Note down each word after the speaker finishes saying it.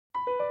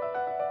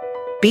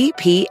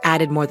BP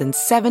added more than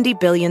 $70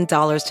 billion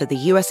to the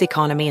U.S.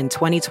 economy in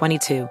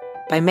 2022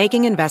 by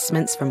making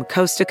investments from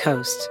coast to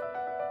coast.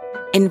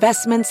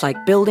 Investments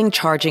like building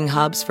charging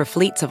hubs for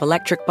fleets of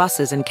electric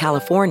buses in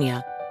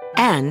California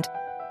and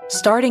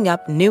starting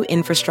up new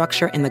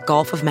infrastructure in the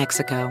Gulf of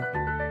Mexico.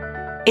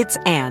 It's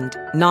and,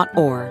 not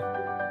or.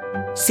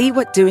 See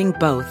what doing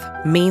both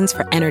means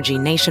for energy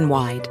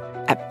nationwide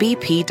at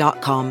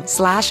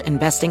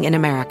bp.com/investing in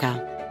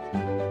America.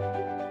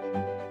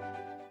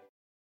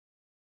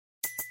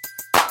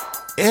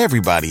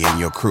 Everybody in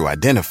your crew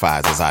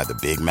identifies as either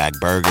Big Mac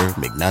Burger,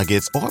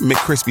 McNuggets, or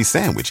McCrispy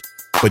Sandwich.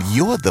 But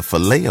you're the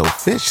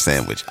Filet-O-Fish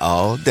Sandwich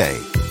all day.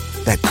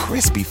 That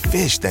crispy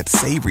fish, that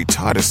savory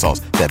tartar sauce,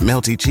 that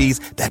melty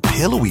cheese, that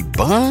pillowy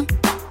bun.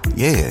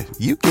 Yeah,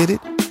 you get it.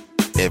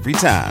 Every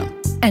time.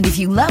 And if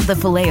you love the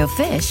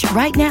Filet-O-Fish,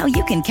 right now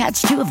you can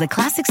catch two of the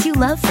classics you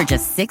love for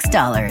just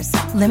 $6.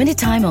 Limited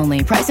time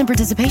only. Price and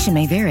participation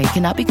may vary.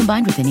 Cannot be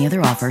combined with any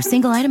other offer.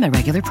 Single item at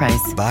regular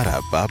price.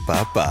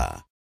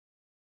 Ba-da-ba-ba-ba.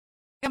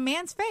 A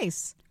man's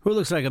face. Who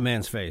looks like a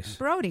man's face?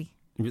 Brody.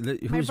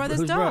 My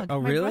brother's who's dog. Oh,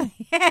 really?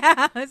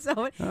 Yeah.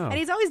 And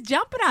he's always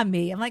jumping on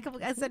me. I'm like,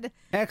 I said.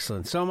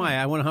 Excellent. So am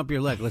I. I want to hump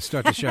your leg. Let's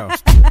start the show.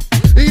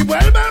 Y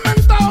vuelve el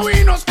mentado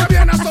Vinos que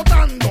viene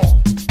azotando.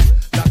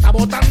 La está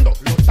botando,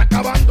 lo está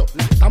acabando,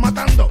 la está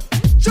matando.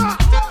 ¡Cha!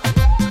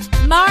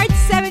 March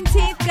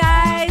 17th,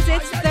 guys.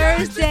 It's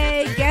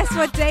Thursday. Guess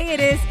what day it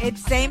is?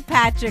 It's St.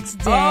 Patrick's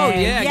Day. Oh,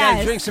 yeah. Yes.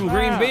 Gotta drink some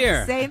green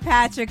beer. St.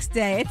 Patrick's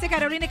Day. It's a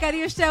Carolina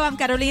Cadillo show. I'm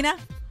Carolina.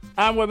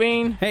 I'm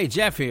Webin. Hey,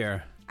 Jeff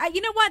here. You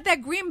know what?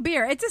 That green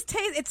beer, it's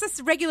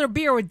just regular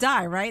beer with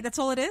dye, right? That's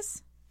all it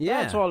is?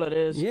 Yeah. That's all it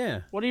is. Yeah.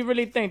 What do you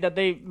really think? That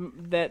they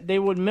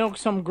would milk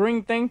some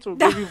green thing to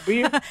give you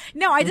beer?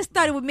 No, I just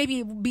thought it would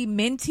maybe be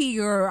minty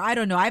or I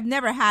don't know. I've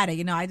never had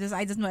it. I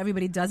just know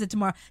everybody does it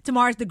tomorrow.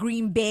 Tomorrow's the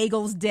Green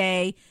Bagels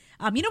Day.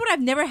 You know what I've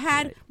never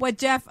had? What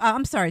Jeff?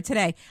 I'm sorry,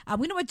 today.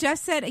 You know what Jeff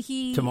said?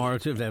 Tomorrow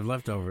too, if they have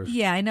leftovers.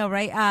 Yeah, I know,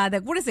 right?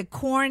 What is it?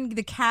 Corn,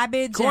 the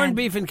cabbage, corned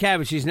beef and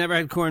cabbage. She's never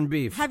had corned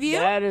beef. Have you?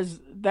 That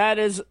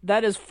is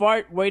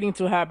fart waiting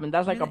to happen.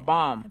 That's like a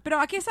bomb. Pero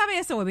 ¿a qué sabe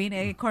eso,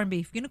 Webin? Corned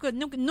beef. Yo nunca he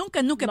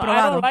No,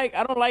 probado.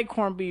 I don't like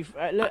corned beef.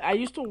 I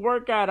used to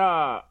work at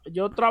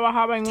yo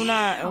trabajaba en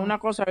una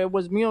cosa. It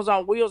was Meals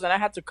on Wheels, and I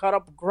had to cut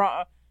up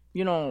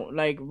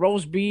like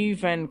roast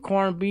beef and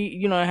corned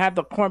beef. I have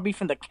the corned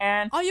beef in the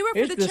can. Oh, you work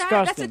for the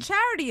charity? That's a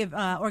charity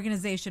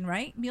organization,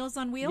 right? Meals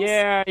on Wheels.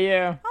 Yeah.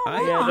 Oh,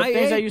 wow. I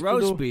ate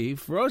roast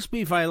beef. Roast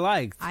beef I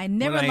liked. I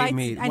never liked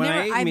meat.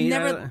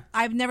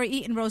 I've never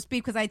eaten roast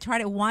beef because I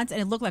tried it once and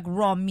it looked like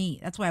raw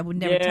meat. That's why I would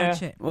never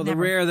touch it. Well, the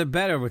rarer the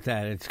better with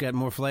that. It's got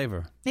more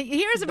flavor.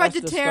 Here's a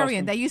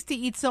vegetarian that used to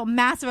eat so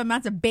massive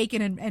amounts of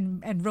bacon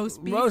and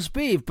roast beef. Roast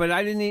beef, but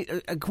I didn't eat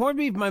corned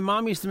beef. My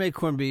mom used to make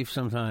corned beef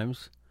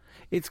sometimes.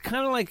 It's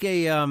kind of like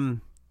a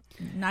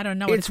I don't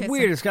know. It's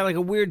weird. It's got like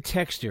a weird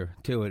texture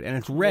to it, and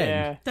it's red.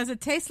 Yeah. Does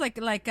it taste like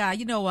carne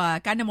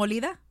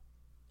molida?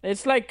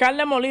 It's like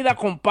carne molida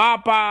con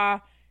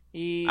papa.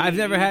 I've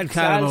never had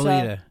carne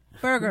molida.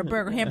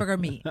 Burger, hamburger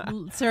meat,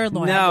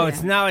 sirloin. No,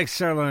 it's not like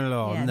sirloin at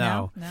all. Yeah,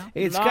 no.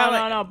 It's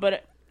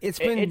but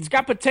it's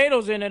got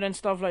potatoes in it and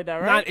stuff like that,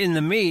 right? Not in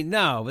the meat,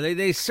 no. But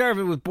they serve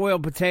it with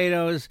boiled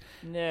potatoes.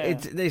 Yeah.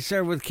 They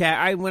serve with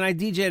when I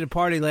DJed at a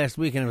party last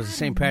weekend, it was a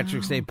St.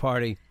 Patrick's Day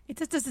party. It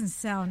just doesn't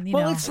sound,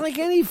 Well, it's like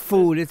any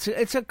food.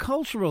 It's a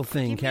cultural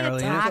thing,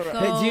 Carolina.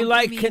 Do you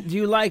like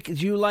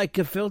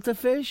gefilte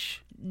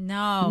fish?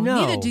 No,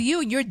 neither do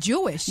you. You're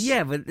Jewish.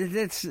 Yeah, but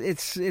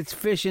it's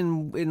fish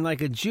in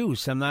like a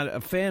juice. I'm not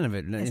a fan of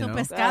it. Es un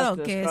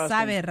pescado que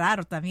sabe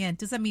raro también.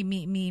 Tú sabes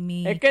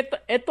mi. Es que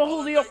estos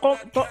judíos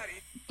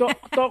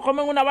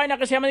comen una vaina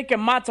que se llama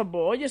matzo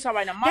ball. Oye esa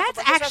vaina. That's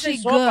actually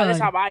good.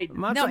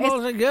 Matzo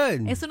balls are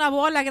good. Es una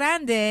bola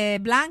grande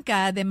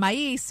blanca de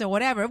maíz or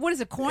whatever. What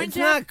is it? Corn? It's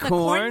not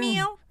corn.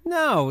 Cornmeal?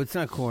 No, it's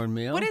not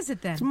cornmeal. What is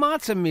it then? It's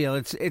matzah meal.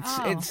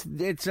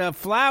 It's a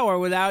flour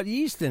without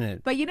yeast in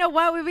it. But you know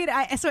what?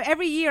 So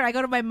every year I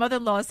go to my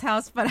mother-in-law's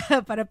house for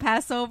a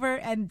Passover,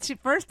 and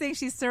first thing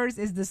she serves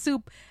is the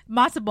soup,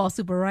 matzo ball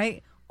soup,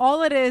 right?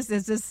 All it is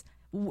this.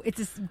 It's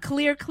this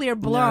clear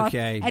broth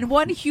and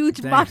one huge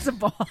matzo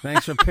ball.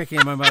 Thanks for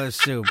picking my mother's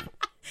soup.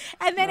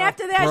 And then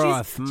after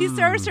that, she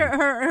serves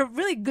her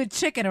really good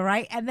chicken, all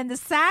right? And then the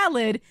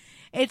salad,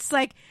 it's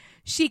like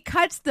she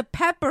cuts the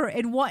pepper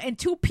in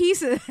two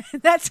pieces.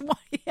 That's why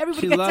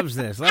everybody loves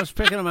this. Loves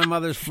picking on my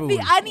mother's food. The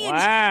onion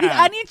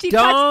she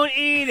cuts. Don't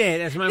eat it,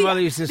 as my mother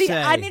used to say.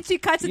 The onion she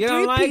cuts in you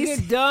don't three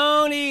pieces. It?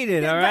 Don't eat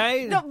it, all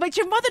right? No, but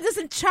your mother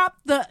doesn't chop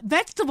the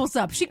vegetables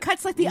up. She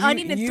cuts like the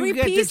onion in three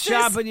pieces. You get to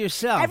chop it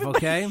yourself,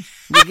 okay?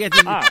 You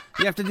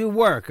have to do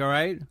work, all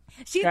right?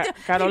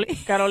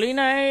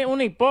 Carolina es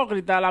una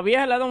hipócrita. La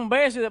vieja le da un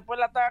beso y después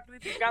la está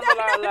criticando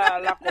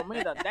la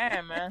comida.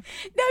 Damn, man.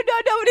 No,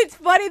 but it's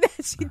funny that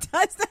she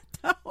does that,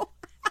 though.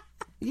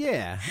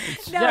 Yeah.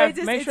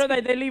 Make sure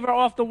that they leave her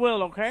off the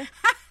wheel, okay?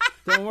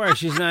 Don't worry,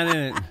 she's not in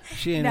it.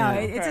 She ain't No, in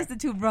it. it's just the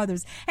two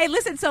brothers. Hey,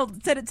 listen, so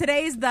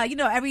today's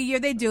every year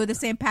they do the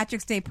St.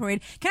 Patrick's Day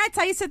Parade. Can I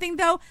tell you something,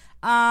 though?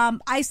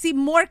 I see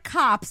more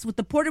cops with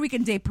the Puerto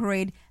Rican Day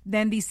Parade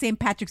than the St.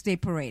 Patrick's Day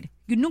Parade.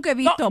 You nunca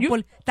he visto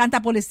tanta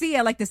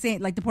policía like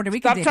the Puerto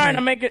Rican Day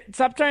Parade.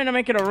 Stop trying to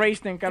make it a race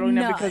thing,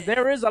 Carolina, No. because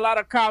there is a lot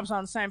of cops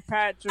on St.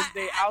 Patrick's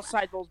Day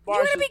outside those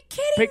bars. You gotta be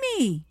kidding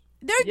me.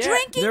 They're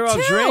drinking They're all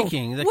too.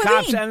 drinking. The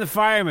cops and the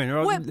firemen are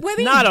all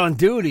not on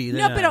duty.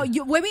 No, pero el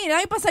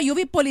año pasado yo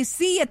vi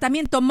policía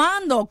también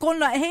tomando con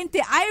la gente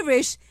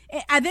Irish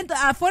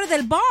afuera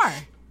del bar.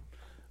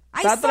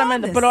 Está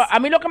tremendo. Pero a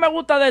mí lo que me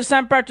gusta del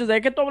St. Patrick's Day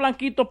es que estos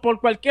blanquitos por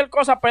cualquier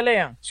cosa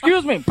pelean.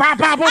 Excuse me. Pa,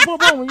 pa, boom, boom,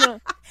 boom. You know,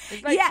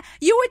 like, yeah,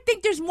 you would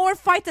think there's more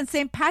fights on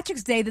St.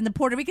 Patrick's Day than the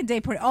Puerto Rican Day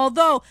Parade.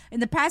 Although in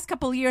the past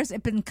couple of years,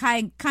 it's been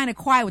kind of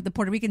quiet with the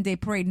Puerto Rican Day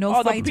Parade.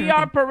 No fights. The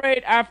PR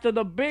parade after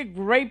the big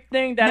rape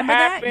thing that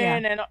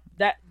happened, and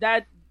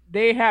that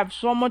they have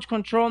so much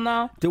control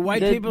now. Do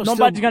white people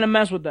nobody's gonna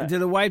mess with that. Do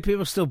the white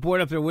people still board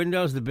up their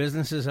windows? The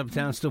businesses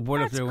uptown still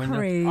board up their windows?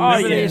 Crazy.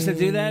 Remember they used to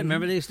do that?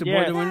 Remember they used to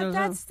board their windows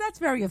up? That's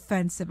very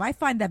offensive. I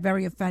find that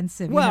very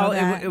offensive. Well,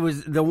 it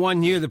was the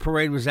one year the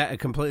parade was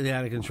completely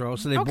out of control,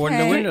 so they boarded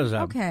the windows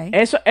up. Okay.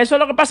 Eso es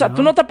lo que pasa.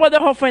 Tú no te puedes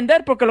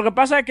ofender porque lo que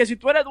pasa es que si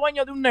tú eres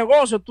dueño de un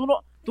negocio,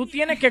 tú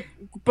tienes que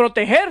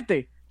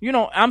protegerte. You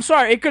know, I'm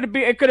sorry. It could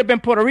have been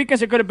Puerto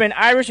Ricans. It could have been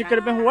Irish. It could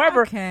have been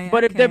whoever.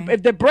 But if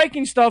they're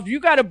breaking stuff, you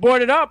got to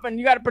board it up and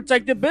you got to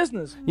protect your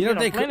business. You know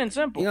plain and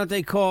simple. You know what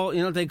they call? You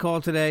know what they call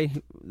today?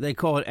 They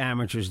call it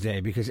Amateurs Day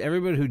because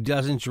everybody who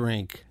doesn't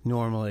drink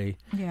normally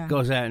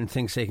goes out and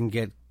thinks they can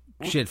get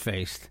shit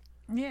faced.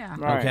 Yeah.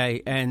 Right.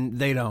 Okay, and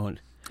they don't.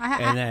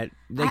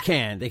 They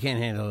can't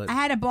handle it. I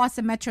had a boss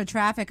in Metro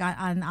Traffic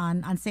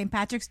on St.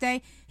 Patrick's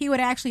Day. He would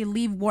actually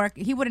leave work.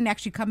 He wouldn't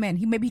actually come in.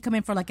 He maybe come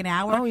in for like an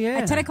hour. Oh, yeah.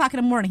 At 10 o'clock in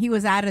the morning, he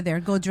was out of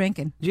there, go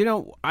drinking. You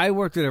know, I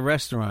worked at a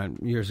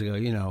restaurant years ago,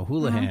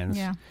 Hula Hands,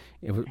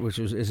 which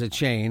is a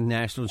chain,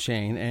 national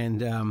chain.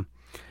 And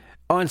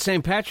on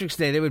St. Patrick's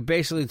Day, they would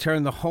basically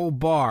turn the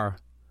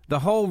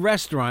whole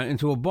restaurant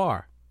into a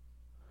bar.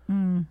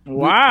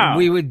 Wow.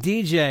 We would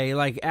DJ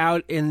like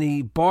out in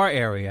the bar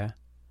area.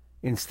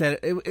 Instead,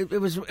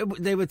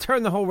 they would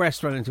turn the whole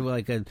restaurant into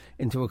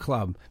a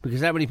club because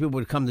that many people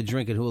would come to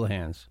drink at Hula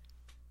Hands.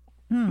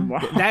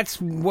 Wow.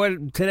 That's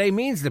what today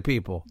means to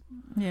people.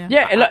 Yeah.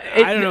 I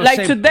don't know.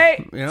 Like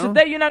today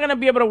you're not gonna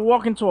be able to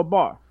walk into a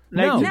bar.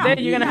 Like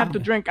today you're gonna have to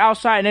drink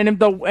outside, and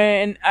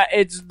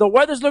if the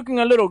weather's looking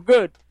a little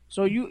good,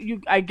 so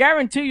I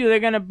guarantee you they're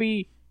gonna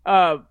be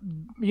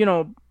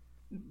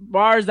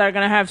bars that are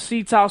gonna have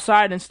seats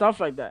outside and stuff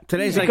like that.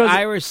 Today's like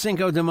Irish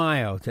Cinco de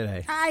Mayo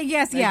today.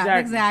 Yes,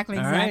 exactly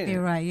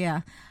right,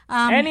 yeah.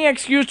 Any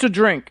excuse to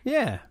drink.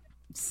 Yeah.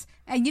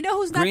 And you know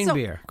who's not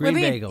green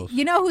bagels.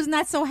 You know who's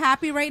not so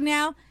happy right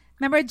now?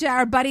 Remember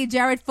our buddy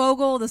Jared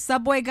Fogle, the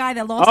Subway guy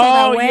that lost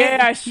all that weight? Oh, yeah,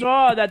 I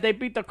saw that. They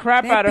beat the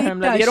crap out of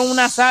him. Le dieron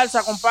una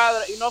salsa,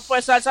 compadre, y no fue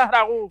salsa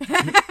ragú.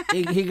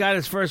 He got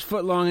his first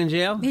foot long in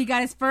jail? He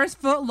got his first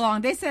foot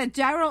long. They said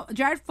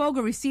Jared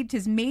Fogle received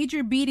his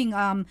major beating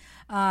from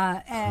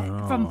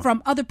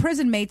other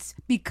prison mates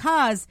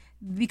because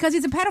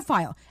he's a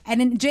pedophile.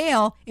 And in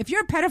jail, if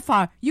you're a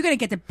pedophile, you're going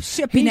to get the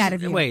shit beat out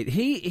of you. Wait,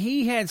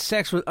 he had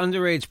sex with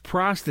underage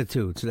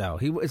prostitutes, though.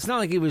 It's not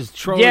like he was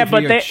trolling for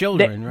your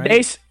children,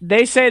 right?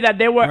 They say that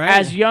they were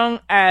as young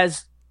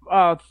as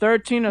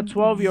 13 or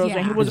 12-year-olds,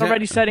 and he was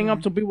already setting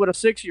up to be with a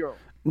 6-year-old.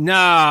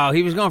 No,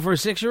 he was going for a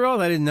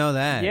 6-year-old? I didn't know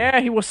that.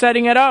 Yeah, he was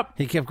setting it up.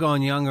 He kept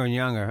going younger and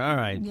younger. All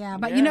right. Yeah,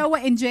 but you know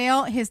what? In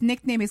jail, his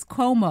nickname is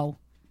Como.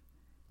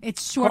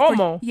 It's short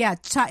Como?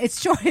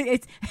 it's short.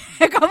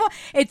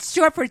 It's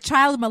short for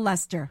child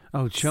molester.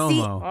 Oh,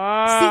 Chomo.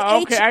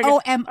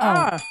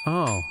 CHOMO.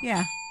 Oh,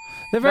 yeah.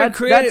 They're very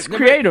creative. That's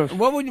creative.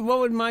 What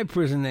would my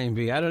prison name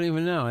be? I don't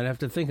even know. I'd have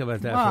to think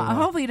about that. Well, for a while.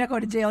 Hopefully you're not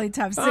going to jail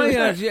anytime soon. Oh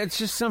yeah, it's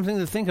just something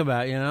to think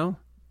about,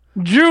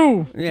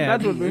 Jew. Yeah,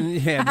 that's what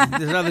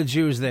there's other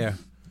Jews there.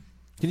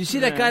 Did you see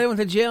that guy that went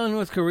to jail in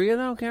North Korea,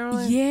 though,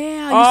 Caroline?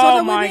 Yeah. You saw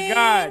the my women?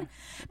 God.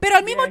 Pero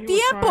al mismo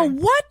tiempo,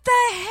 what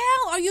the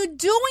hell are you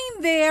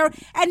doing there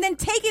and then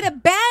taking a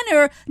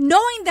banner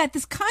knowing that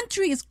this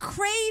country is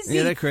crazy?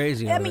 Yeah, they're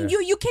crazy. I mean,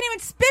 you can't even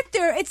spit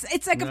there.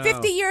 It's like a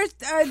 50-year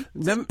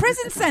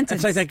prison sentence.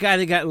 It's like that guy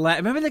that got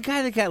remember the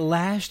guy that got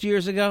lashed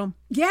years ago?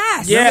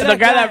 Yes. Yeah, the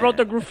guy that wrote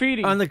the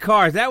graffiti. On the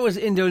cars. That was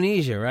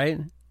Indonesia, right?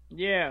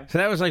 Yeah. So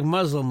that was like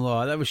Muslim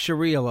law. That was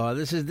Sharia law.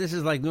 This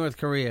is like North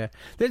Korea.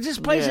 They're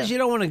just places you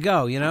don't want to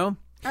go,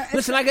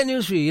 Listen, I got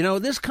news for you.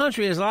 This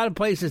country has a lot of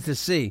places to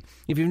see.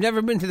 If you've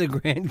never been to the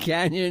Grand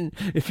Canyon,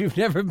 if you've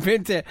never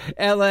been to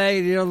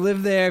L.A.,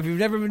 live there, if you've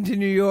never been to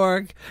New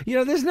York,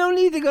 there's no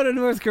need to go to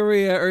North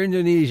Korea or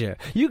Indonesia.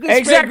 You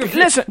can spare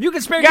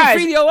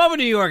graffiti all over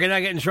New York and not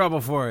get in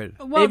trouble for it.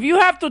 Well, if you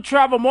have to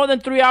travel more than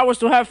 3 hours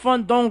to have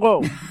fun, don't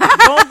go.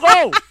 Don't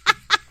go.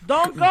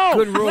 Don't go.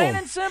 Good rule. Plain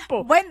and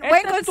simple. Buen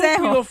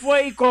consejo.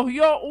 Fue y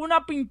cogió una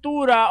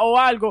pintura o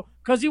algo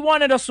because he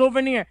wanted a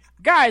souvenir.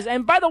 Guys,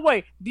 and by the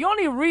way, the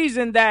only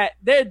reason that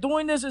they're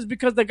doing this is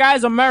because the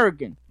guy's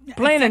American.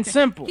 Plain and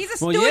simple. He's a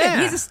student.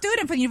 yeah. He's a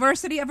student for the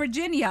University of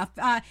Virginia.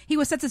 He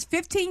was sentenced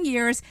 15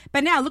 years,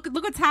 but now look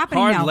what's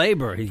happening Hard now.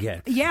 labor he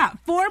gets. Yeah,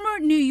 former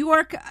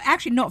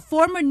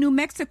New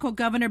Mexico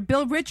Governor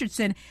Bill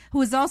Richardson,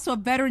 who is also a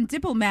veteran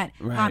diplomat,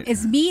 Right.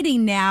 is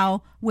meeting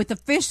now with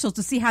officials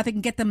to see how they can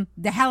get them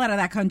the hell out of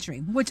that country,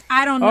 which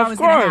I don't know is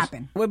going to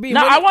happen.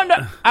 Now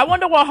I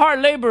wonder what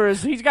hard labor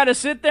is. He's got to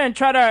sit there and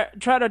try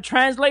to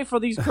translate for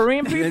these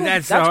Korean people. And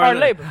that's hard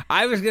labor.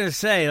 I was going to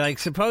say, like,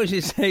 suppose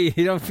you say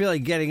you don't feel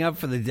like getting up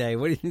for the day.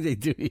 What do you think they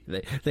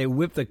do? They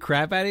whip the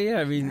crap out of you?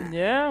 I mean,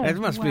 Yeah. that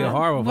must be a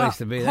horrible place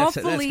to be. That's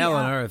hell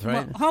on earth,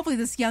 right? Well, hopefully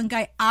this young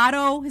guy,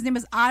 Otto, his name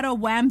is Otto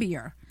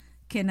Wambier,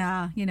 can,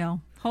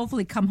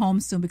 hopefully come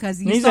home soon because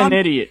He's an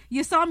idiot.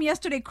 You saw him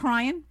yesterday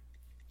crying.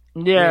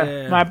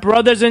 Yeah, my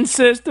brothers and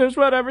sisters,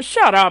 whatever.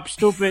 Shut up,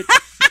 stupid.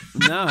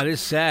 No, it is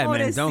sad,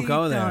 man. Don't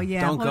go there.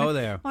 Yeah. Don't go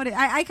there.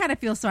 I kind of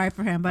feel sorry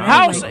for him, but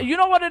How? anyway. You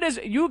know what it is?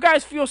 You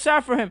guys feel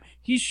sad for him.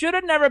 He should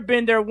have never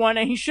been there, one,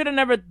 and he should have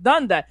never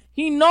done that.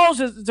 He knows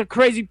it's a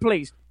crazy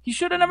place. He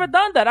should have never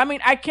done that. I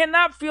mean, I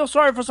cannot feel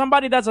sorry for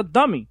somebody that's a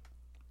dummy.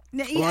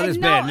 Well, it's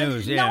bad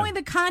news, yeah. Knowing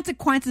the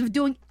consequences of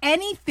doing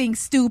anything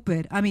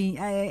stupid. I mean,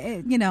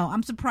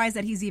 I'm surprised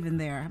that he's even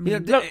there. I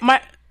mean, Look,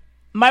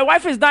 my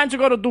wife is dying to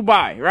go to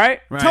Dubai,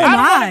 right? Right. So I am don't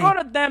I. want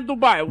to go to damn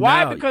Dubai.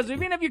 Why? No. Because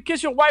even if you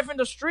kiss your wife in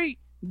the street,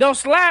 they'll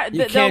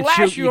You they'll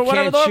lash you or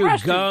whatever. They'll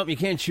arrest you. gum. You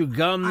can't chew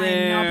gum I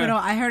there. know,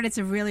 but I heard it's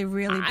a really,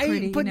 really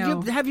pretty. But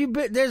have you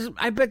been?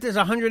 I bet there's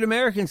 100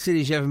 American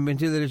cities you haven't been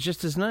to that are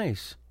just as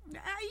nice.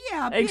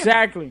 yeah,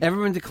 Exactly.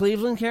 Ever been to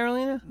Cleveland,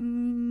 Carolina?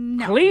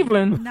 No.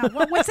 Cleveland. No,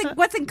 what's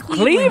in Cleveland?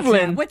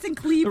 Cleveland? What's in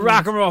The Cleveland?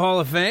 Rock and Roll Hall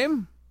of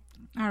Fame.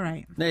 All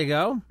right. There you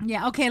go.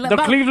 Yeah. Okay. The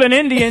Cleveland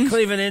Indians.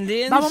 Cleveland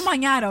Indians. Vamos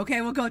mañana.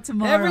 Okay, we'll go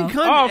tomorrow. Every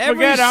country, Oh, every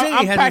forget it. city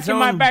I'm has packing its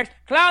my own. bags.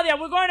 Claudia,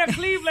 we're going to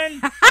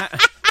Cleveland.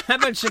 How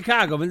about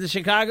Chicago? Been to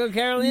Chicago,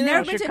 Carolina?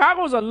 Never been to-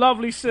 Chicago's a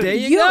lovely city. There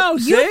you go.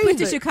 You've See? been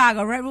to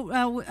Chicago, right,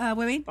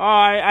 women? Oh,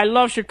 I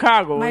love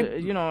Chicago. My-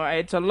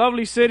 It's a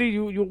lovely city.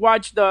 You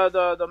watch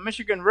the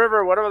Michigan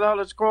River, whatever the hell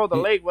it's called, the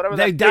lake, whatever.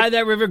 They that dyed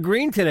that river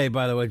green today,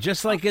 by the way,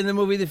 just like in the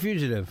movie The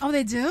Fugitive. Oh,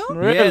 they do?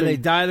 Really? Yeah, they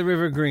dye the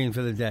river green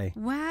for the day.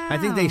 Wow. I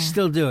think they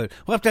still do it.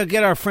 We'll have to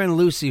get our friend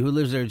Lucy, who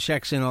lives there and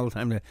checks in all the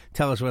time, to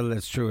tell us whether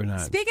that's true or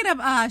not. Speaking of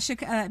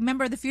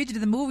remember The Fugitive,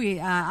 the movie,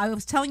 I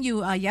was telling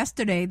you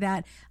yesterday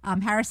that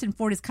Harrison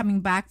Ford is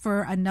coming back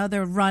for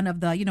another run of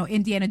the,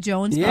 Indiana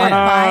Jones Yeah. Part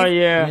 5. Oh,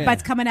 yeah. But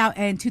it's coming out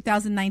in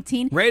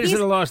 2019. Raiders He's- of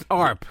the Lost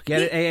Ark.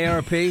 Get it?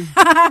 AARP?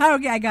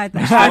 Okay, I got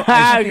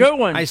that. Good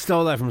one. I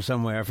stole that from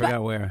somewhere. I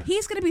forgot where.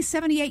 He's going to be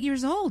 78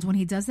 years old when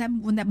he does that,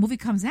 when that movie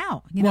comes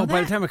out. You know Well,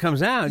 by that? the time it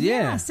comes out,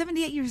 yeah.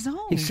 78 years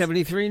old. He's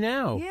 73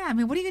 now. Yeah, I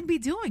mean, what are you going to be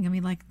doing? I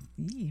mean, like,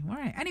 all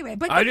right. Anyway,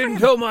 but I good for didn't him.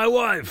 kill my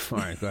wife. All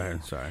right, go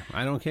ahead. Sorry.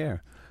 I don't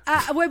care.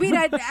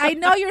 I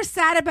know you're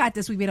sad about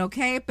this, Wibit,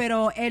 okay?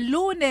 Pero el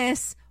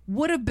lunes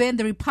would have been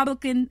the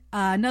Republican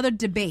another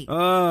debate.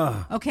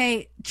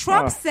 Okay,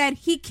 Trump said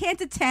he can't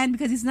attend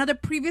because it's another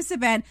previous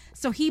event,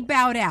 so he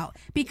bowed out.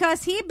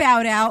 Because he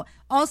bowed out,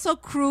 also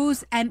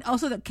Cruz and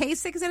also the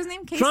Kasich, is that his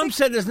name? Kasich? Trump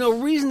said there's no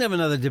reason to have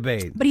another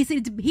debate. But he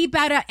said he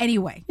bowed out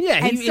anyway.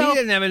 Yeah, And he so-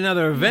 didn't have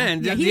another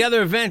event. Yeah, the he's-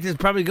 other event is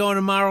probably going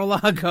to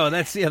Mar-a-Lago.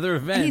 That's the other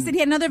event. He said he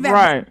had another event.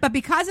 Right. But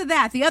because of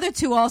that, the other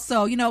two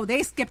also,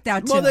 they skipped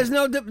out too.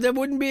 Well, there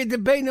wouldn't be a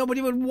debate.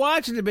 Nobody would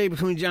watch a debate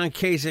between John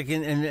Kasich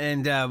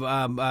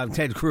and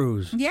Ted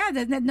Cruz. Yeah,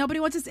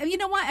 nobody wants to. You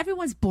know what?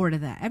 Everyone's bored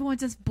of that.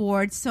 Everyone's just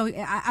bored. So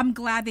I'm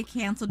glad they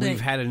canceled it.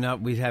 We've had enough.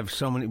 We've had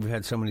so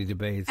many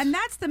debates. And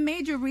that's the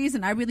major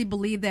reason I really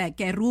believe that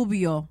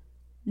Rubio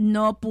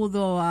no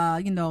pudo,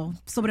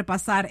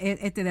 sobrepasar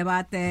este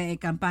debate en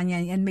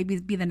campaña and maybe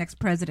be the next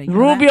president. You know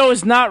that? Rubio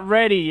is not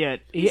ready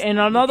yet. In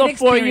another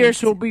 4 years,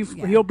 he'll be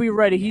Yeah.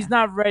 ready. Yeah. He's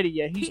not ready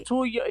yet.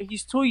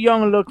 He's too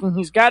young looking.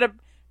 He's got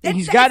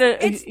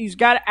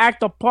to act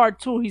the part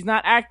too. He's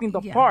not acting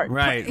the Yeah. part.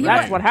 Right,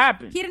 That's what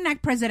happened. He didn't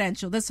act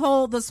presidential. This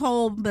whole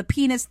the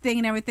penis thing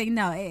and everything.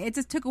 No, it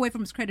just took away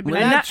from his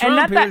credibility. Without not- Trump,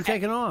 not he would that- have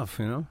taken off.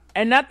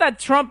 And not that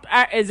Trump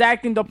is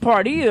acting the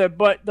part either,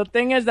 but the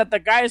thing is that the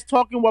guy is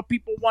talking what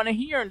people want to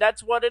hear, and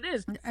that's what it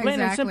is. Plain and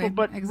Exactly. simple.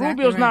 But Exactly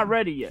Rubio's right. not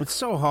ready yet. It's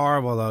so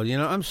horrible, though.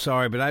 I'm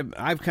sorry, but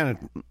I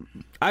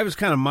was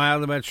kind of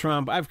mild about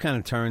Trump. I've kind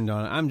of turned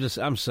on it.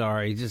 I'm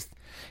sorry.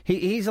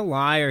 He's a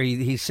liar.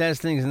 He says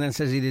things and then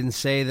says he didn't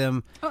say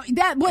them. Oh,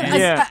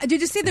 Yeah.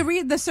 Did you see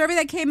the survey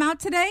that came out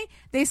today?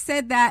 They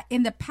said that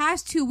in the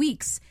past 2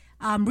 weeks,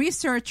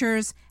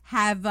 researchers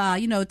have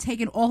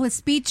taken all his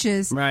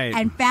speeches Right.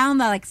 and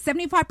found that like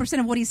 75%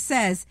 of what he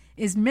says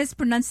is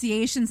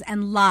mispronunciations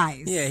and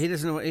lies. Yeah, he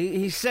doesn't know.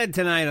 He said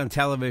tonight on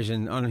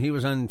television, he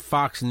was on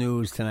Fox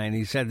News tonight, and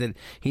he said that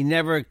he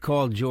never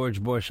called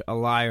George Bush a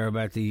liar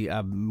about the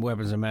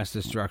weapons of mass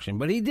destruction,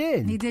 but he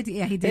did. He did.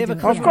 Yeah, he They did. have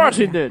a do it. Of course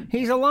he did.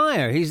 He's a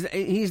liar.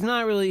 He's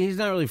not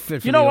really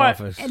fit for You know the what?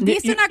 office.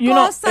 Dice una You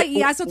know, cosa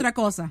y hace otra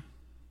cosa.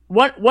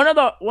 One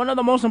of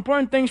the most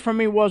important things for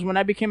me was when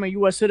I became a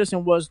U.S.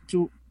 citizen was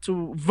to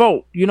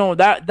vote.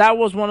 That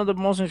was one of the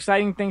most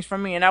exciting things for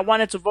me, and I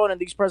wanted to vote in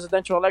these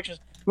presidential elections.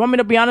 You want me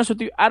to be honest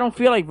with you? I don't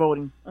feel like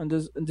voting in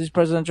this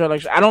presidential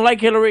election. I don't like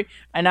Hillary,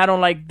 and I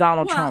don't like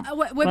Donald Trump.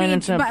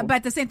 But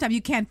at the same time,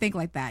 you can't think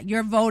like that.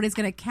 Your vote is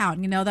going to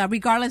count. You know that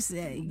regardless.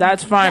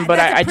 That's fine, but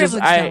I just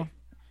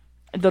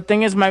the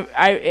thing is,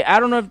 I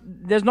don't know if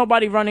there's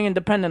nobody running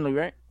independently,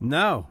 right?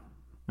 No.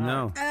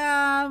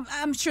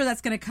 I'm sure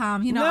that's going to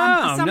come. You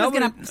know,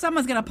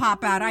 someone's gonna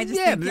pop out. I just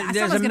think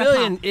there's a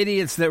million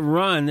idiots that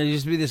run. There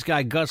used to be this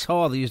guy Gus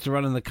Hall that used to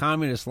run in the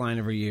communist line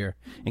every year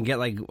and get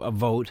like a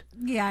vote.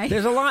 Yeah,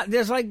 there's a lot.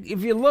 There's like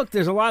if you look,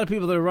 there's a lot of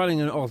people that are running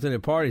in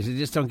alternate parties. They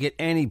just don't get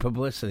any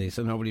publicity,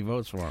 so nobody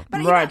votes for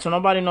them. Right, so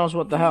nobody knows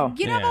what the hell.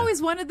 You know, I've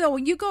always wondered though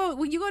when you go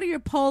to your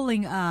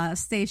polling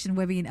station,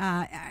 Webby,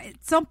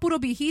 some puro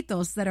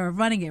viejitos that are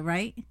running it,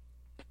 right?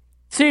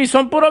 Sí,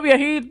 son puro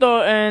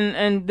viejito,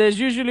 and there's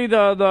usually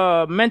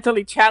the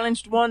mentally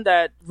challenged one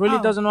that really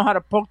doesn't know how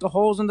to poke the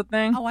holes in the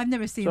thing. Oh, I've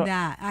never seen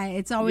that.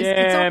 It's always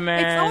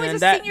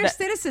the senior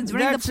citizens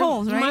running the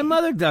polls, right? My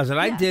mother does it.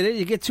 I did it.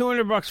 You get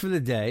 $200 for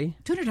the day.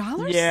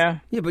 $200? Yeah.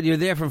 Yeah, but you're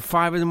there from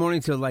 5 in the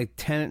till like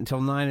 10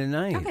 until 9 at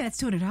night. Okay,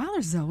 that's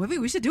 $200 though. Webby,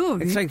 we should do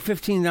it. It's like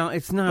 $15.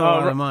 It's not a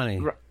lot of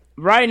money.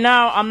 Right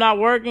now, I'm not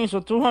working,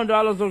 so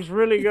 $200 looks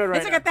really good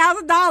right now. It's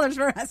like $1,000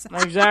 for us.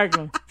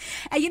 Exactly.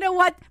 And you know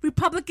what?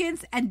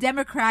 Republicans and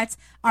Democrats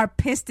are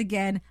pissed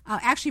again.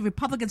 Actually,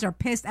 Republicans are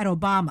pissed at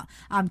Obama.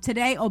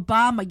 Yesterday,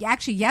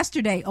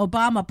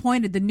 Obama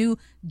appointed the new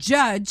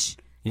judge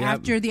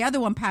after the other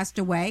one passed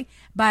away.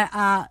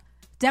 But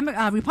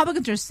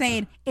Republicans are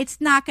saying it's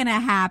not going to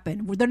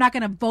happen. They're not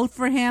going to vote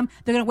for him.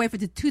 They're going to wait for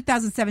the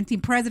 2017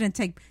 president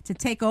to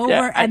take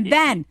over,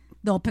 then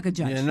they'll pick a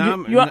judge.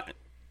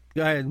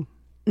 Go ahead.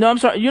 No, I'm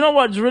sorry. You know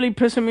what's really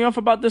pissing me off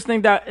about this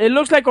thing? That it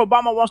looks like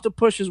Obama wants to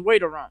push his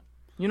weight around.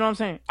 You know what I'm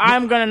saying?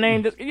 I'm going to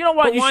name this. You know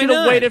what? You should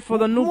have waited for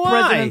the new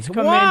president to come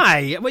in.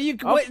 Why? Well, he's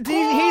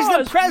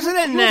the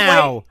president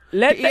now.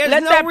 Let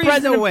that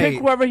president pick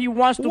whoever he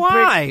wants to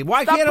pick.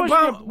 Why can't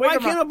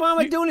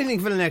Obama do anything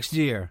for the next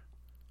year?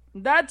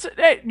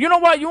 Hey, you know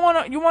what? You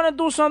wanna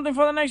do something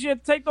for the next year?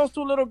 Take those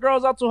two little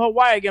girls out to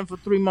Hawaii again for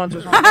 3 months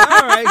or something.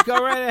 All right, go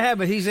right ahead.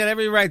 But he's had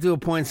every right to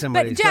appoint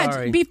somebody. But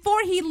Judge,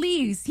 before he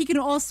leaves, he can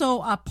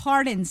also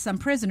pardon some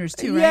prisoners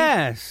too, right?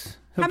 Yes.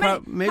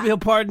 Maybe he'll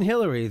pardon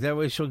Hillary. That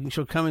way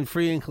she'll come in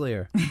free and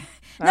clear.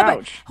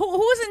 But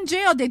who's in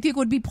jail? They think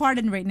would be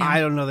pardoned right now?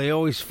 I don't know. They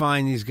always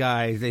find these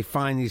guys. They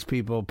find these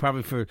people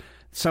probably for.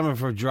 Some are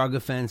for drug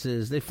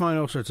offenses. They find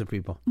all sorts of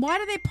people. Why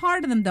do they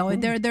pardon them, though?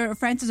 Their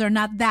offenses are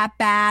not that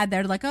bad.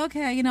 They're like,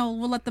 okay,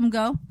 we'll let them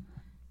go.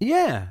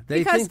 Yeah,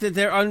 they think that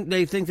they're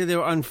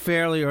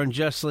unfairly or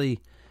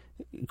unjustly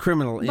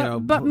criminal.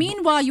 But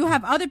meanwhile, you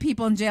have other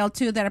people in jail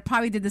too that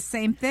probably did the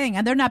same thing,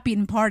 and they're not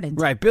being pardoned.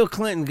 Right. Bill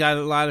Clinton got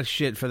a lot of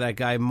shit for that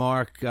guy,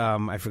 Mark.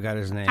 I forgot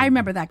his name. I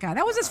remember that guy.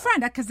 That was his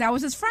friend. Because that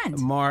was his friend.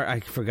 Mark. I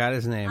forgot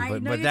his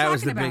name, but that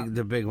was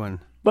the big one.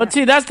 But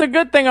see, that's the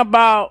good thing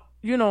about.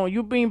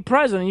 You being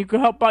president, you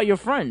can help out your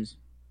friends.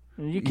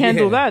 You can't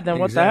do that, then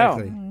what the hell?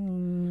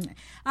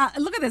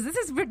 Look at this.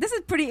 This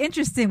is pretty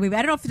interesting.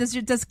 I don't know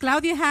if does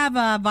Claudia have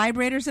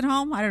vibrators at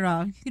home? I don't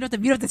know. You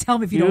don't have to tell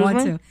me if you don't want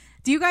to.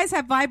 Do you guys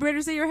have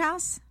vibrators at your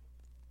house?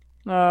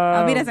 We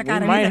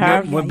might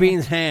have. We're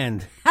Bean's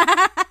hand.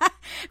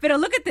 But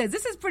look at this.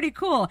 This is pretty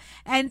cool.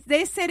 And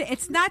they said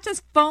it's not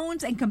just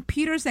phones and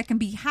computers that can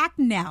be hacked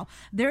now.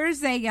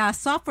 There's a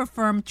software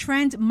firm,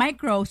 Trend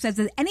Micro, says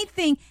that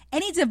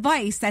any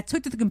device that's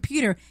hooked to the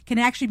computer can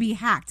actually be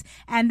hacked.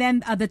 And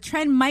then the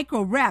Trend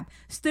Micro rep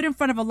stood in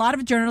front of a lot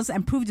of journalists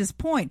and proved his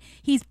point.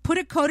 He's put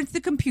a code into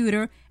the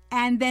computer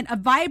and then a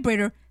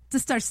vibrator to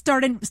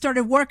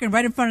started working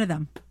right in front of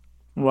them.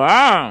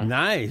 Wow.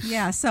 Nice.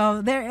 Yeah,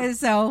 so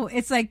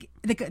it's like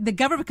the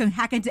government can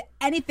hack into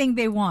anything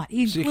they want,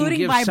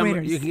 including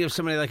vibrators. You can give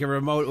somebody like a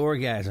remote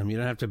orgasm. You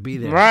don't have to be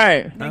there.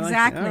 Right.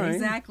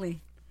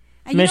 Exactly.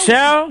 And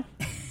Michelle?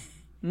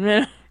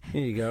 Here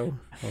you go.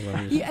 Hold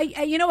on.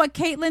 You know what?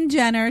 Caitlyn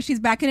Jenner, she's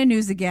back in the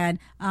news again.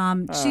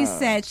 She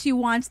said she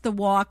wants to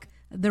walk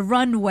the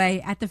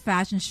runway at the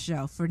fashion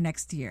show for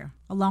next year,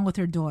 along with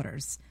her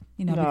daughters.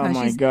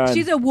 Because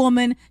she's a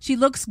woman. She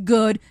looks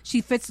good.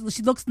 She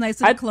looks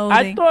nice in the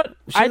clothing.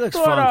 She looks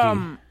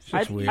funky.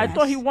 I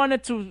thought he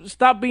wanted to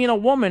stop being a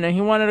woman and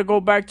he wanted to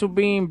go back to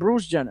being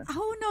Bruce Jenner.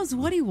 Who knows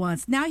what he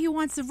wants? Now he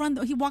wants to run.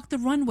 He walked the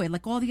runway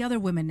like all the other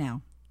women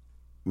now.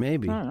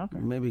 Maybe.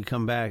 Maybe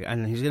come back.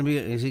 And is he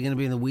gonna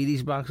be in the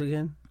Wheaties box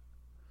again?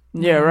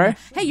 Yeah, right.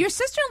 Hey, your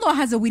sister-in-law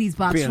has a Wheaties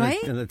box,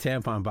 right? In the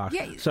tampon box.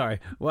 Yeah. Sorry,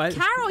 what?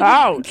 Carol.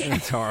 Ouch.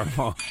 It's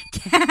horrible.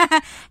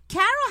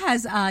 Carol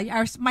has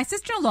my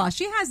sister-in-law.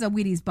 She has a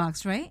Wheaties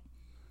box, right?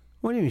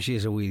 What do you mean she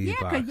has a Wheaties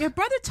box? Yeah, your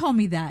brother told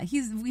me that.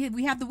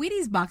 We have the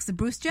Wheaties box, the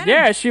Bruce Jenner.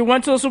 Yeah, she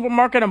went to the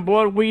supermarket and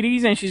bought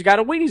Wheaties, and she's got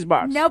a Wheaties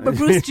box. No, but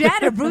Bruce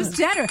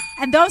Jenner.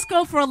 And those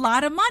go for a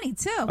lot of money,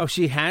 too. Oh,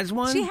 she has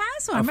one? She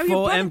has one. A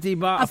full empty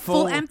box? A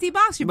full empty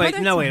box. A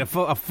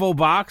full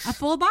box? A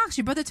full box.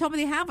 Your brother told me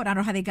they have one. I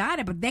don't know how they got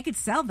it, but they could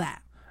sell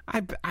that.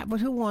 But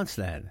who wants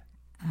that?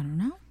 I don't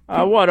know.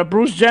 What, a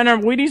Bruce Jenner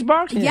Wheaties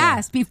box?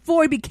 Yes,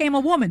 before he became a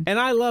woman. And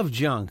I love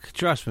junk.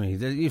 Trust me.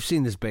 You've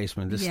seen this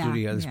basement,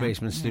 this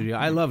basement studio.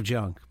 I love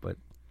junk, but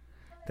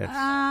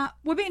that's...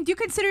 Wabin, do you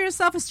consider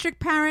yourself a strict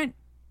parent?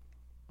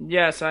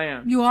 Yes, I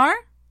am. You are?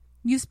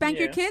 You spank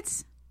your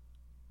kids?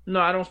 No,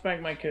 I don't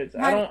spank my kids.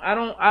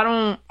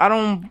 I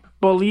don't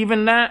believe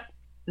in that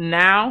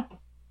now.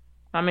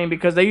 I mean,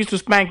 because they used to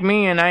spank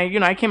me, and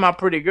I came out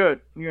pretty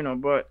good,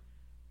 but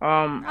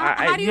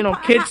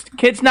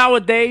kids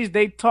nowadays,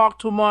 they talk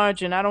too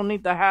much, and I don't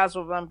need the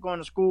hassle of them going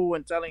to school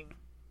and telling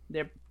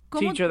their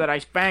teacher that I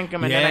spank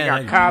them, and then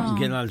I got cops.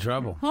 Getting out of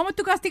trouble. ¿Cómo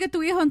tú castigas a tu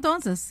hijo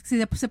entonces si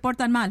se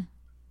portan mal?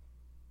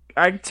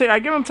 I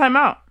give them time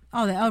out.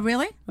 Oh,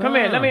 really? Come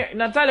here,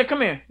 Natalia,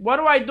 come here. What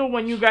do I do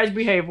when you guys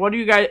behave? What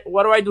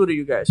do I do to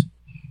you guys?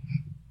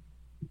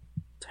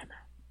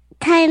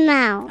 Time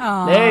out.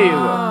 Oh. There you go.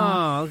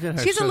 Oh, look at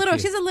her.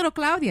 She's a little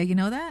Claudia. You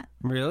know that?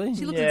 Really?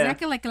 She looks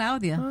exactly like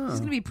Claudia. She's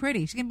gonna be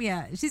pretty. She's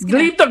gonna.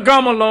 Leave the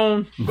gum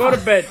alone. Go to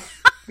bed.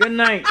 Good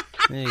night.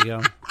 There you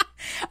go.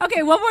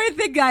 Okay, one more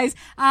thing, guys.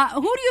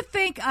 Who do you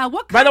think?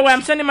 What? By the way,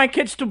 I'm sending my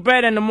kids to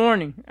bed in the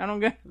morning. I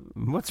don't get.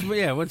 What's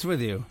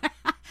with you?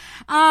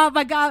 Oh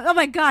my god! Oh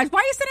my gosh! Why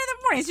are you sending them in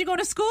the morning? Is she going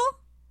to school?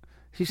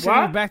 She's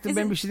sending her back to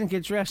bed, but she didn't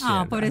get dressed yet.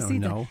 I don't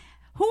know.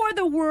 Who are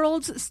the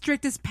world's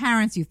strictest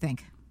parents? You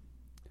think?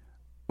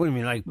 What do you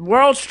mean, like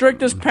world's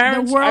strictest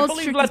parents? I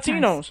believe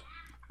Latinos.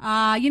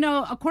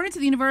 Parents. According to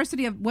the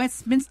University of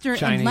Westminster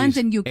in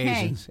London, UK.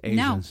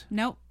 Asians.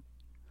 No.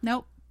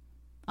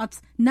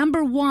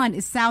 Number 1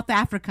 is South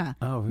Africa.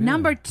 Oh, really?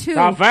 Number 2.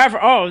 South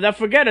Africa. Oh,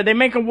 forget it. They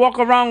make them walk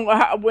around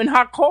in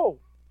hot cold.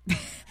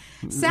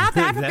 South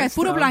Africa is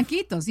puro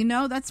blanquitos.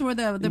 That's where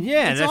the it's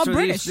that's all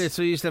British. That's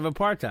where you used to have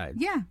apartheid.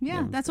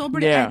 Yeah, that's all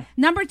British. Yeah.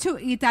 Number 2,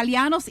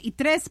 Italianos y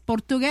 3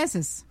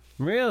 Portugueses.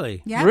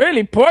 Really? Yeah.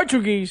 Really?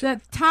 Portuguese?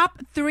 The top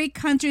 3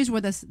 countries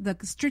where the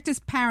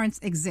strictest parents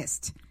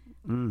exist.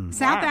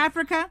 South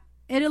Africa,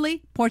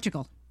 Italy,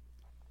 Portugal.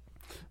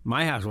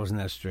 My house wasn't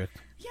that strict.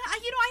 Yeah,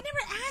 I never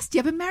asked you.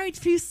 I've been married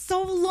for you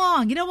so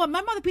long. You know what?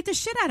 My mother beat the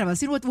shit out of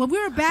us. You know what? When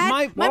we were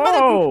bad, my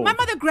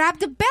mother grabbed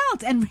the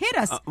belt and hit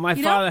us. My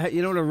father,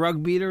 you know what a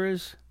rug beater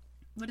is?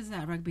 What is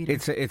that, rug beater?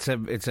 It's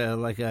a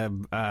like a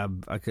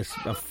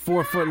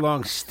 4 foot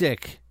long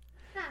stick,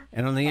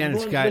 and on the end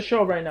it's got the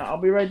show right now. I'll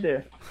be right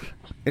there.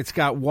 It's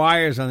got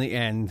wires on the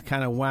end,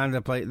 kind of wound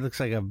up like it looks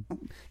like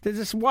there's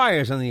just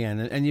wires on the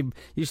end, and you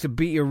used to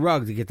beat your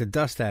rug to get the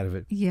dust out of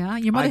it. Yeah,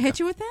 your mother hit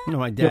you with that? No,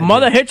 my dad. Your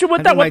mother hit you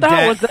with that? What the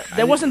hell was that?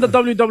 That wasn't the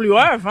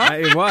WWF, huh?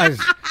 It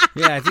was.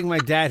 Yeah, I think my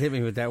dad hit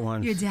me with that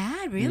once. Your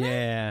dad, really?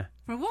 Yeah.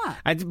 For what?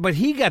 But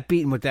he got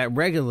beaten with that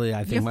regularly.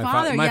 I think your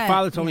father. My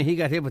father told me he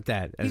got hit with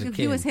that as a kid.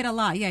 He was hit a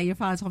lot. Yeah, your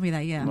father told me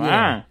that. Yeah.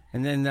 Wow.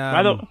 And then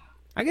I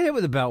got hit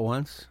with a belt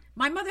once.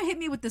 My mother hit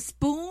me with a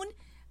spoon,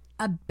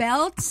 a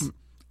belt.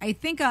 I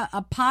think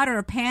a pot or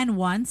a pan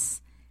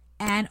once,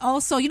 and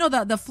also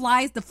the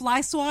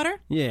fly swatter.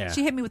 Yeah,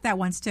 she hit me with that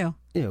once too.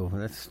 Ew,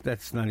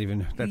 that's not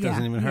even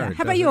doesn't even hurt.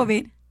 How about you,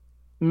 Ovid?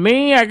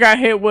 Me, I got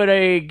hit with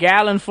a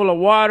gallon full of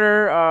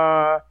water.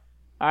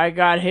 I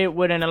got hit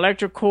with an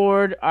electric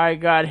cord. I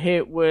got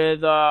hit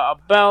with a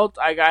belt.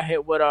 I got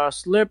hit with a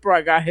slipper.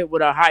 I got hit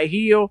with a high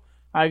heel.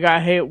 I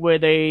got hit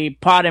with a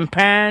pot and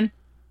pan.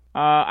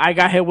 I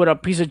got hit with a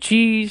piece of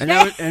cheese. And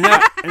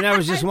that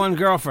was just one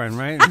girlfriend,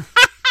 right?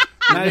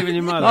 Not even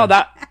your mother. No,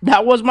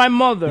 that was my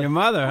mother. Your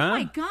mother, huh? Oh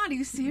my God, are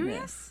you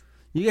serious?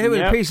 You got hit with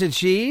a piece of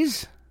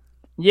cheese?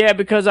 Yeah,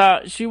 because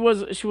she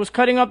was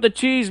cutting up the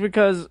cheese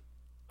because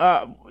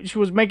she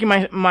was making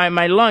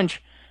my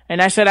lunch,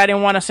 and I said I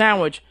didn't want a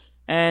sandwich,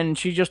 and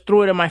she just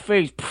threw it in my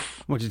face.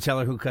 Would you tell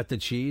her who cut the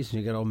cheese?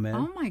 And you got old men.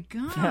 Oh my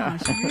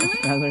gosh, really?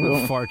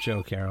 Little fart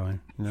joke, Caroline.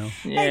 Yeah.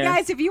 Hey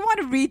guys, if you want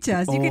to reach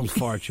us,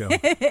 fart joke.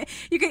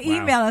 You can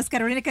email us,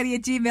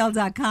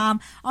 carolinacadilla@gmail.com.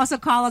 Also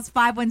call us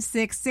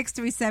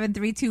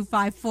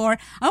 516-637-3254.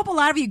 I hope a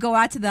lot of you go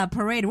out to the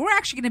parade. We're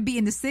actually going to be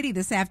in the city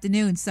this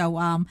afternoon,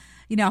 so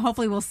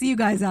hopefully we'll see you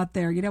guys out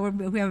there.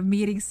 We have a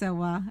meeting,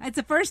 so it's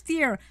the first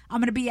year I'm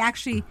going to be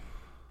actually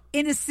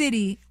in the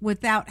city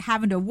without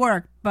having to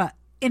work, but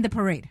in the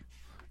parade.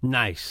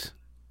 Nice.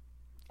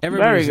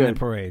 Everybody's in the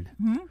parade.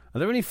 Mm-hmm. Are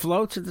there any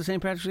floats at the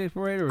St. Patrick's Day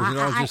parade, or is it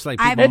all just like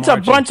people It's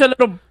marching? a bunch of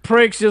little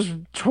pricks just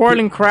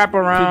twirling crap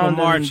around.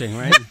 People marching,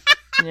 right?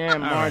 Yeah,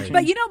 marching.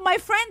 But my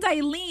friend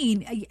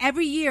Eileen,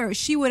 every year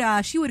she would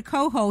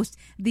co-host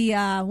the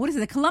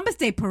the Columbus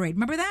Day parade.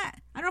 Remember that?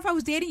 I don't know if I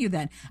was dating you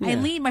then. Yeah.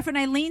 Eileen, my friend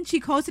Eileen,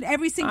 she hosted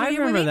every single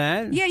year. I remember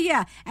that.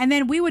 Yeah. And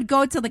then we would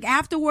go to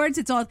afterwards.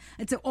 It's all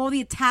the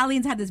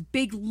Italians had this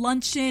big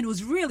luncheon. It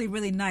was really,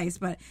 really nice.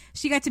 But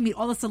she got to meet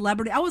all the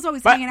celebrities. I was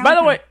always hanging out. By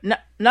the way,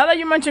 now that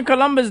you mentioned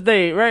Columbus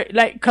Day, right?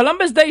 Like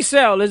Columbus Day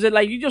sale, is it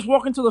like you just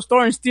walk into the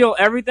store and steal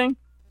everything?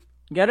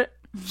 Get it?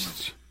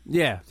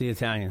 Yeah, the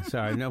Italian.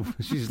 Sorry, no,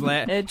 she's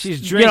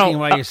drinking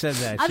while you said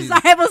that. I'm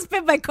sorry, I almost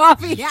spit my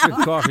coffee out.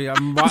 Coffee.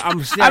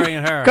 I'm staring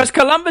at her because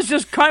Columbus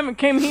just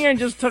came here and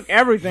just took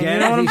everything. Yeah, you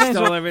know what I'm saying?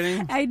 Stole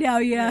everything. I know.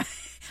 Yeah,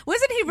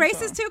 wasn't he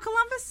racist too,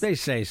 Columbus? They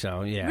say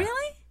so. Yeah.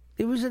 Really?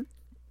 It was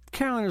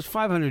Caroline. It was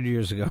 500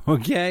 years ago.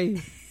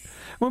 Okay.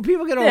 When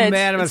people get all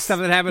mad about stuff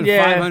that happened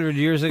 500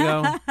 years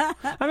ago,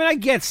 I mean, I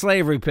get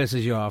slavery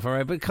pisses you off, all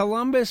right? But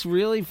Columbus,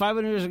 really,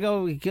 500 years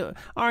ago,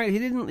 all right,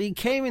 he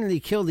came in and he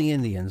killed the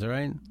Indians, all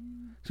right?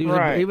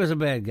 So he was a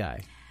bad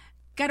guy.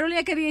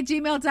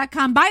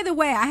 CarolinaCadilla@gmail.com. By the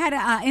way, I had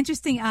an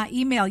interesting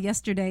email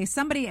yesterday.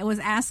 Somebody was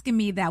asking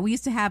me that we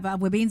used to have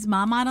Webin's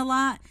mom on a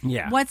lot.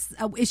 Yeah.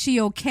 Is she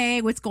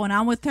okay? What's going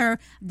on with her?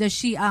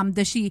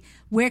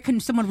 Where can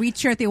someone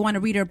reach her if they want to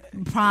read her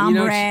prom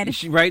read?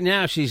 Right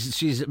now,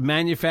 she's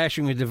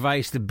manufacturing a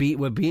device to beat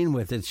Webin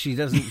with it. She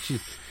doesn't.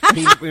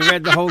 We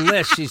read the whole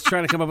list. She's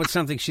trying to come up with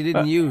something she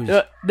didn't use.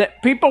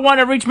 People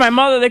want to reach my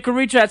mother. They can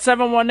reach her at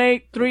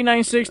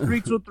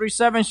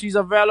 718-396-3237. She's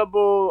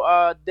available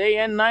day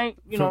and night,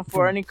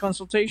 for any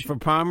consultation. For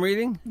palm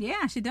reading?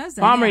 Yeah, she does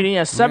that. Palm reading,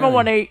 yes.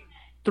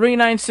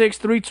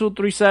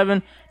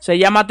 718-396-3237. Se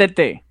llama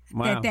Tete.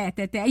 Wow.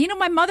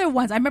 My mother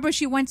once, I remember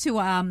she went to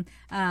when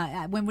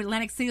we were in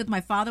Atlantic City with my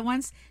father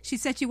once. She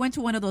said she went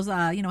to one of those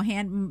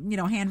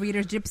hand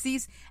readers,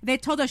 gypsies. They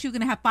told her she was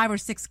going to have 5 or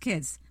 6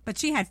 kids, but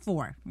she had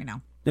 4.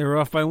 They were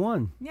off by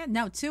 1. Yeah,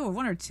 no, 2 or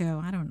 1 or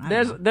 2. I don't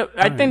know.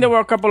 I think there were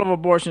a couple of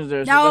abortions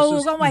there.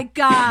 No, oh my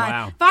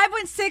God. Wow.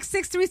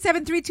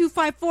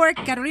 516-637-3254.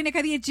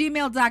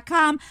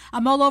 CarolinaCadillo@gmail.com.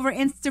 I'm all over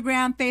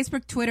Instagram,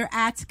 Facebook, Twitter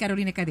at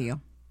Carolina Cadillo.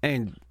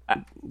 And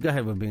go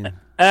ahead, Webin.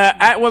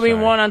 At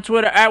Webin1 on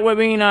Twitter, at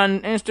Webin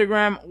on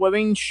Instagram,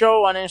 Webin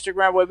Show on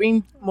Instagram,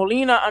 Webin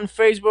Molina on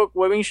Facebook,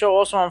 Webin Show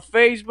also on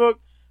Facebook.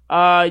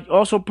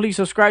 Also, please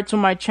subscribe to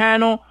my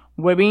channel,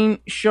 Webin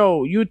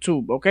Show,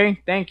 YouTube,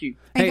 okay? Thank you.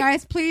 And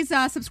guys, please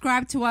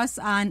subscribe to us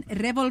on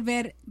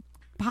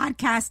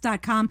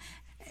revolverpodcast.com.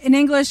 In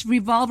English,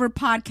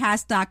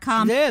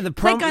 revolverpodcast.com. Yeah,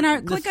 click on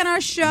our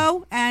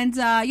show and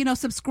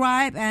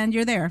subscribe, and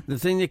you're there. The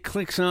thing that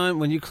clicks on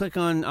when you click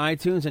on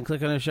iTunes and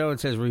click on our show, it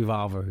says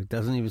Revolver. It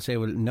doesn't even say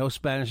no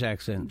Spanish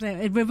accent.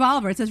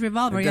 Revolver. It says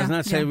Revolver. It does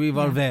not say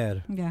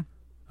Revolver. Yeah.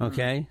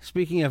 Okay.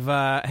 Speaking of,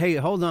 hey,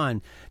 hold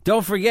on.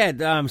 Don't forget,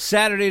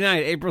 Saturday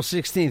night, April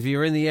 16th, if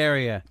you're in the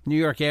area, New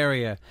York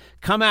area,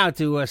 come out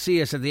to see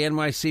us at the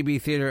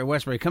NYCB Theater at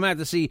Westbury. Come out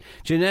to see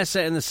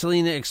Janessa and the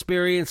Selena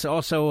Experience.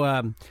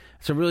 Also,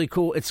 it's a really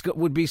cool.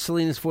 Would be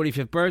Selena's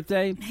 45th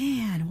birthday.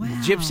 Man, wow!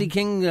 Gypsy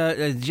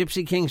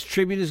King's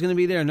tribute is going to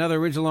be there. Another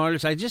original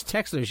artist. I just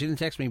texted her. She didn't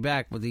text me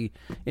back with the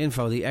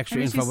info, the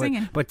extra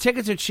info. But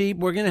tickets are cheap.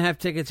 We're going to have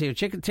tickets here.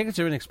 Tickets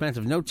are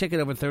inexpensive. No ticket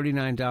over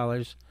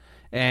 $39.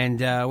 And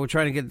we're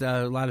trying to get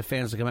a lot of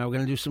fans to come out. We're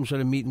going to do some sort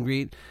of meet and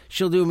greet.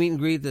 She'll do a meet and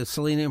greet, the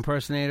Selena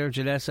impersonator,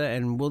 Janessa,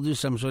 and we'll do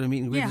some sort of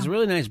meet and greet. Yeah. It's a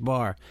really nice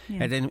bar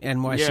at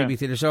NYCB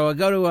Theater. So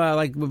go to,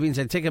 like Webin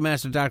said,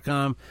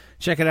 Ticketmaster.com.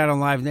 Check it out on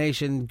Live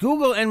Nation.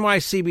 Google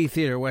NYCB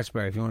Theater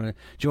Westbury if you want to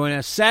join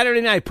us.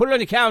 Saturday night. Put it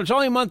on your calendar. It's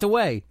only a month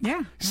away.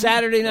 Yeah.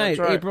 Saturday night,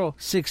 right. April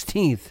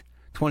 16th.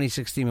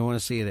 2016. I want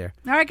to see you there.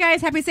 All right,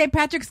 guys. Happy St.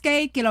 Patrick's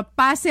Day. Que lo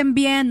pasen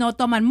bien. No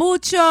toman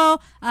mucho.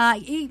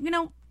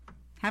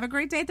 Have a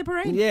great day at the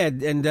parade. Yeah,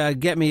 and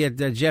get me at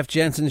Jeff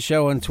Jensen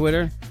Show on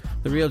Twitter.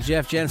 The Real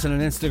Jeff Jensen on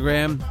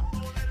Instagram.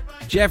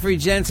 Jeffrey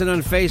Jensen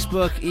on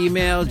Facebook.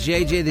 Email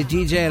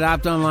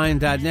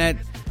jjthedj@optonline.net.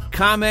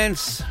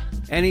 Comments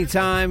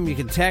anytime. You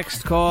can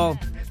text, call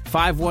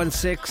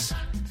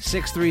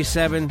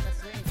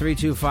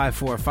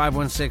 516-637-3254.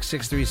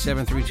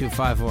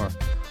 516-637-3254.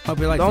 Hope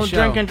you like the show.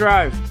 Don't drink and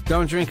drive.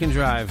 Don't drink and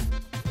drive.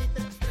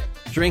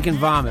 Drink and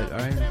vomit, all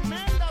right? All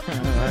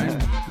right?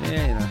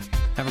 Yeah,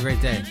 Have a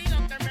great day.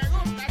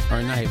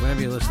 Or night,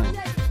 whenever you're listening.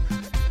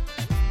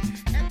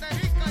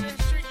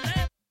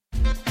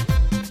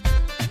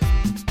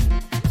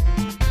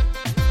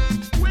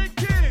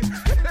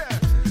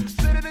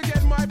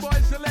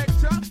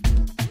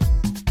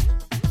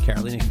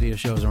 Carolina Cadillo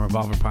Show is a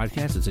Revolver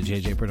podcast. It's a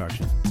JJ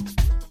production.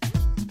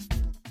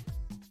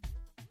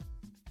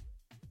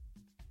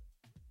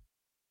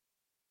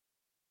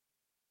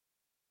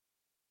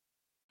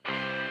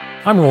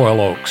 I'm Royal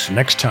Oakes.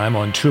 Next time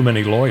on Too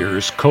Many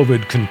Lawyers,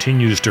 COVID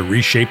continues to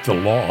reshape the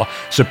law.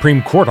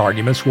 Supreme Court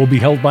arguments will be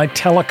held by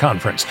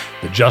teleconference.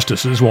 The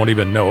justices won't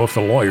even know if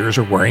the lawyers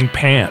are wearing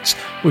pants,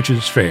 which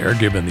is fair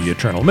given the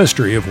eternal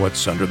mystery of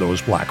what's under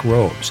those black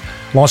robes.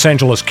 Los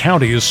Angeles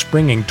County is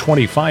springing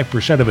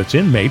 25% of its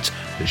inmates.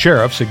 The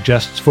sheriff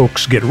suggests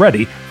folks get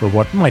ready for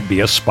what might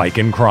be a spike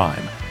in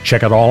crime.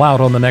 Check it all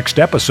out on the next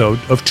episode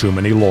of Too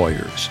Many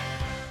Lawyers.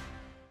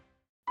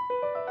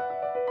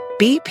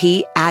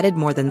 BP added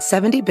more than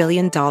 $70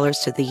 billion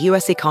to the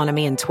U.S.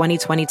 economy in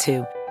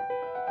 2022.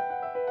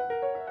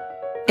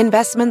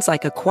 Investments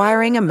like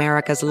acquiring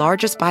America's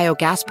largest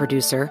biogas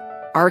producer,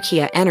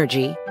 Archaea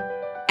Energy,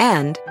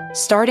 and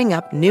starting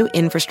up new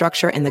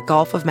infrastructure in the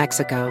Gulf of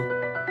Mexico.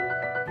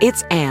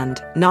 It's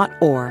and, not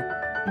or.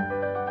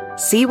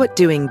 See what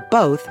doing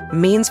both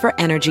means for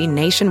energy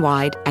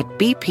nationwide at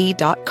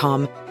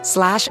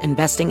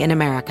bp.com/investing in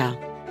America.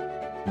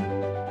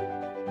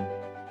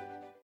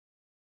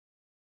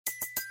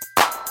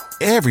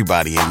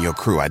 Everybody in your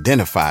crew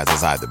identifies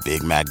as either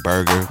Big Mac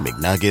Burger,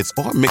 McNuggets,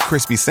 or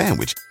McCrispy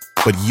Sandwich.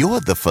 But you're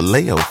the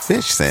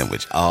Filet-O-Fish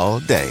Sandwich all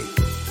day.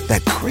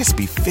 That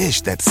crispy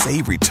fish, that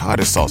savory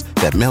tartar sauce,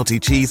 that melty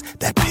cheese,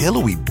 that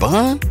pillowy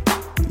bun.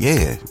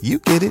 Yeah, you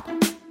get it.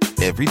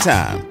 Every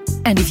time.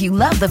 And if you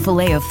love the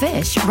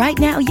Filet-O-Fish, right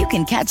now you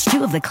can catch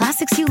two of the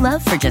classics you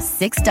love for just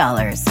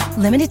 $6.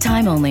 Limited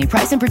time only.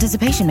 Price and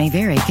participation may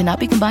vary. Cannot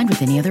be combined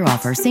with any other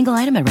offer. Single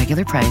item at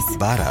regular price.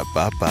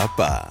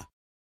 Ba-da-ba-ba-ba.